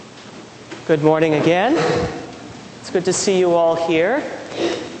Good morning again. It's good to see you all here.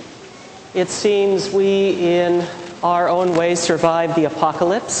 It seems we, in our own way, survived the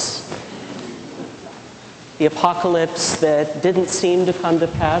apocalypse. The apocalypse that didn't seem to come to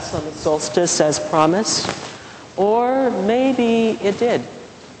pass on the solstice as promised. Or maybe it did.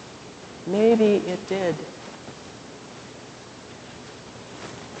 Maybe it did.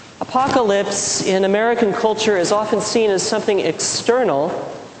 Apocalypse in American culture is often seen as something external,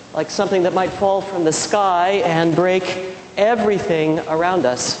 like something that might fall from the sky and break everything around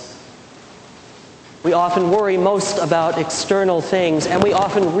us. We often worry most about external things, and we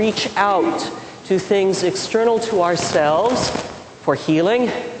often reach out to things external to ourselves for healing,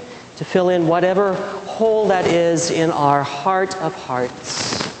 to fill in whatever hole that is in our heart of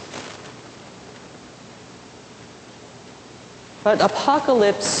hearts. But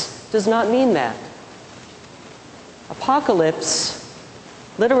apocalypse does not mean that. Apocalypse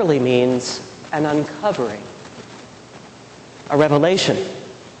literally means an uncovering, a revelation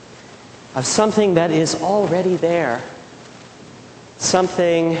of something that is already there,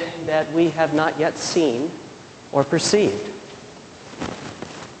 something that we have not yet seen or perceived.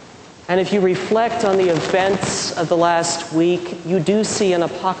 And if you reflect on the events of the last week, you do see an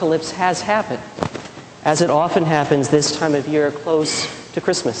apocalypse has happened, as it often happens this time of year close to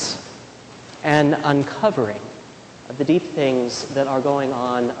Christmas, an uncovering of the deep things that are going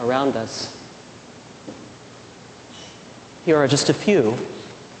on around us. Here are just a few.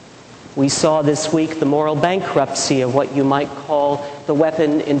 We saw this week the moral bankruptcy of what you might call the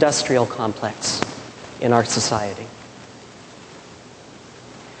weapon industrial complex in our society.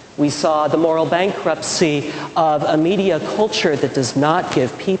 We saw the moral bankruptcy of a media culture that does not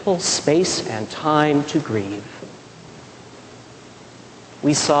give people space and time to grieve.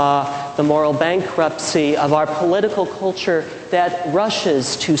 We saw the moral bankruptcy of our political culture that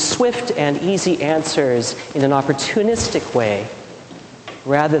rushes to swift and easy answers in an opportunistic way,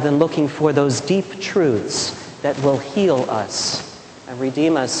 rather than looking for those deep truths that will heal us and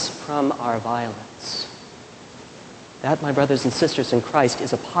redeem us from our violence. That, my brothers and sisters in Christ,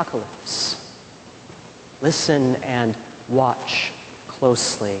 is apocalypse. Listen and watch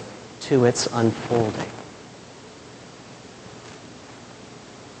closely to its unfolding.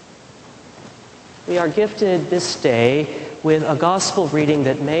 We are gifted this day with a gospel reading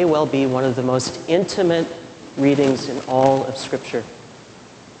that may well be one of the most intimate readings in all of Scripture.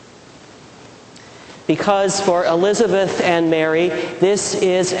 Because for Elizabeth and Mary, this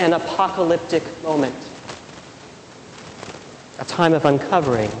is an apocalyptic moment, a time of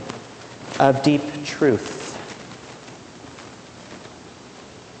uncovering of deep truth.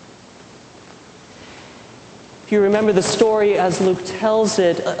 If you remember the story as Luke tells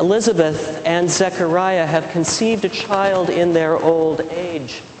it, Elizabeth and Zechariah have conceived a child in their old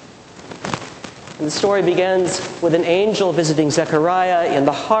age. And the story begins with an angel visiting Zechariah in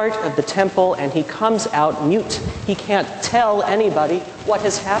the heart of the temple, and he comes out mute. He can't tell anybody what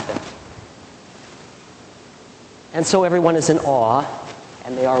has happened. And so everyone is in awe,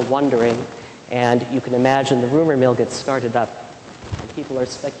 and they are wondering, and you can imagine the rumor mill gets started up, and people are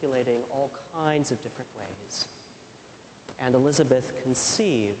speculating all kinds of different ways. And Elizabeth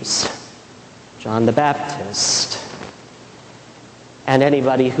conceives John the Baptist. And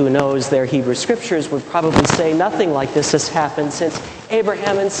anybody who knows their Hebrew scriptures would probably say nothing like this has happened since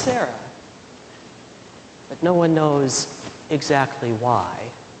Abraham and Sarah. But no one knows exactly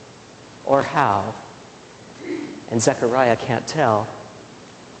why or how. And Zechariah can't tell.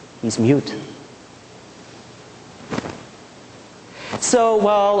 He's mute. So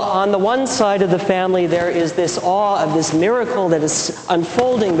while on the one side of the family there is this awe of this miracle that is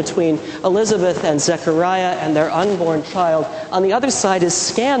unfolding between Elizabeth and Zechariah and their unborn child, on the other side is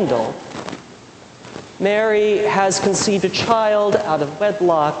scandal. Mary has conceived a child out of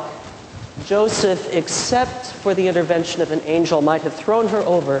wedlock. Joseph, except for the intervention of an angel, might have thrown her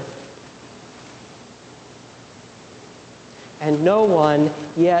over. And no one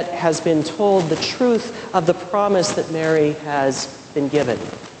yet has been told the truth of the promise that Mary has been given.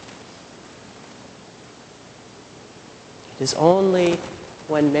 It is only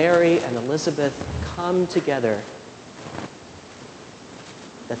when Mary and Elizabeth come together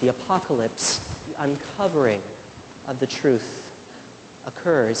that the apocalypse, the uncovering of the truth,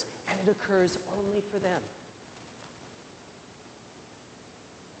 occurs, and it occurs only for them.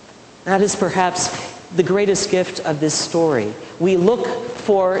 That is perhaps the greatest gift of this story. We look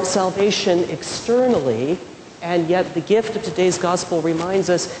for salvation externally, and yet the gift of today's gospel reminds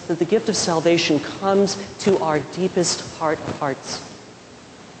us that the gift of salvation comes to our deepest heart of hearts,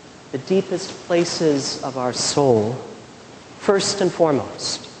 the deepest places of our soul, first and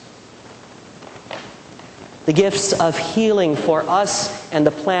foremost. The gifts of healing for us and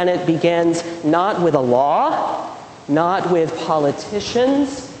the planet begins not with a law, not with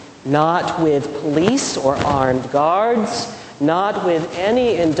politicians, not with police or armed guards, not with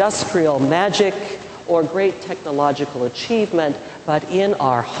any industrial magic or great technological achievement, but in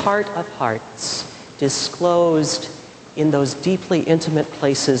our heart of hearts, disclosed in those deeply intimate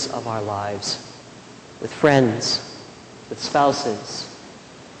places of our lives, with friends, with spouses,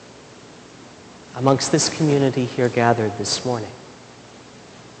 amongst this community here gathered this morning.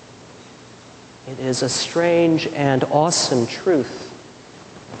 It is a strange and awesome truth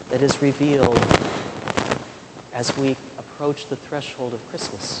that is revealed as we approach the threshold of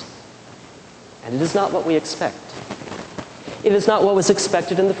Christmas. And it is not what we expect. It is not what was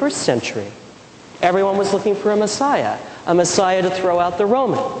expected in the first century. Everyone was looking for a Messiah to throw out the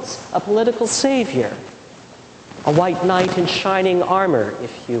Romans, a political savior, a white knight in shining armor,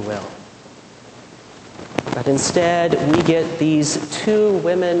 if you will. But instead, we get these two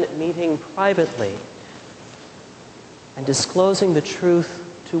women meeting privately and disclosing the truth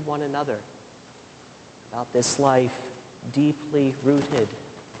to one another about this life deeply rooted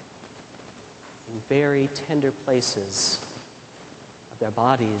in very tender places of their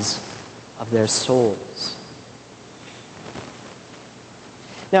bodies, of their souls.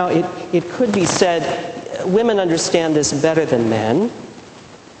 Now, it could be said, women understand this better than men.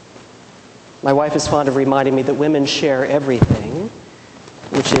 My wife is fond of reminding me that women share everything,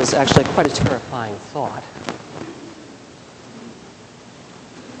 which is actually quite a terrifying thought.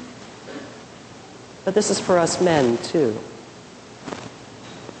 But this is for us men, too.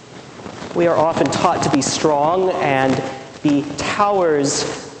 We are often taught to be strong and be towers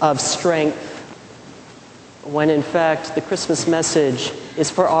of strength, when in fact the Christmas message is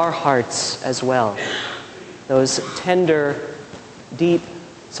for our hearts as well. Those tender, deep,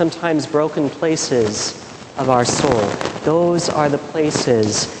 sometimes broken places of our soul. Those are the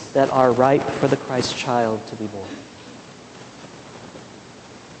places that are ripe for the Christ child to be born.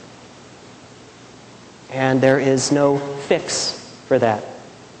 And there is no fix for that,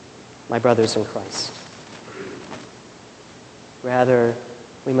 my brothers in Christ. Rather,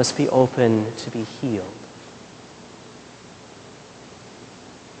 we must be open to be healed.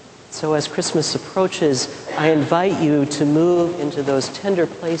 So as Christmas approaches, I invite you to move into those tender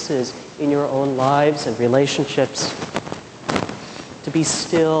places in your own lives and relationships, to be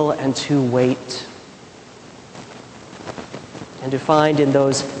still and to wait, and to find in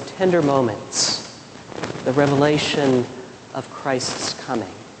those tender moments the revelation of Christ's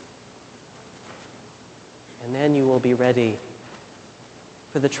coming. And then you will be ready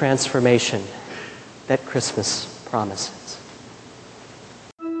for the transformation that Christmas promises.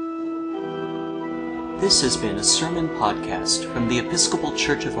 This has been a sermon podcast from the Episcopal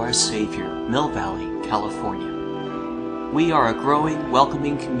Church of Our Savior, Mill Valley, California. We are a growing,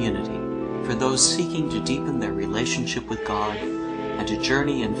 welcoming community for those seeking to deepen their relationship with God and to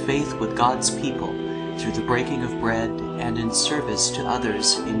journey in faith with God's people through the breaking of bread and in service to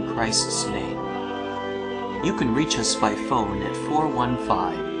others in Christ's name. You can reach us by phone at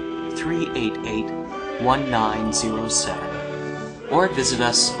 415-388-1907 or visit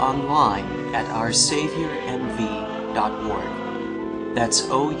us online at oursaviormv.org. That's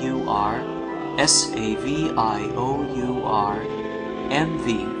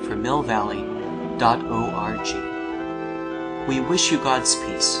OURSAVIOURMV for Mill Valley.org. We wish you God's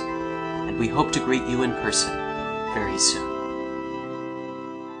peace, and we hope to greet you in person very soon.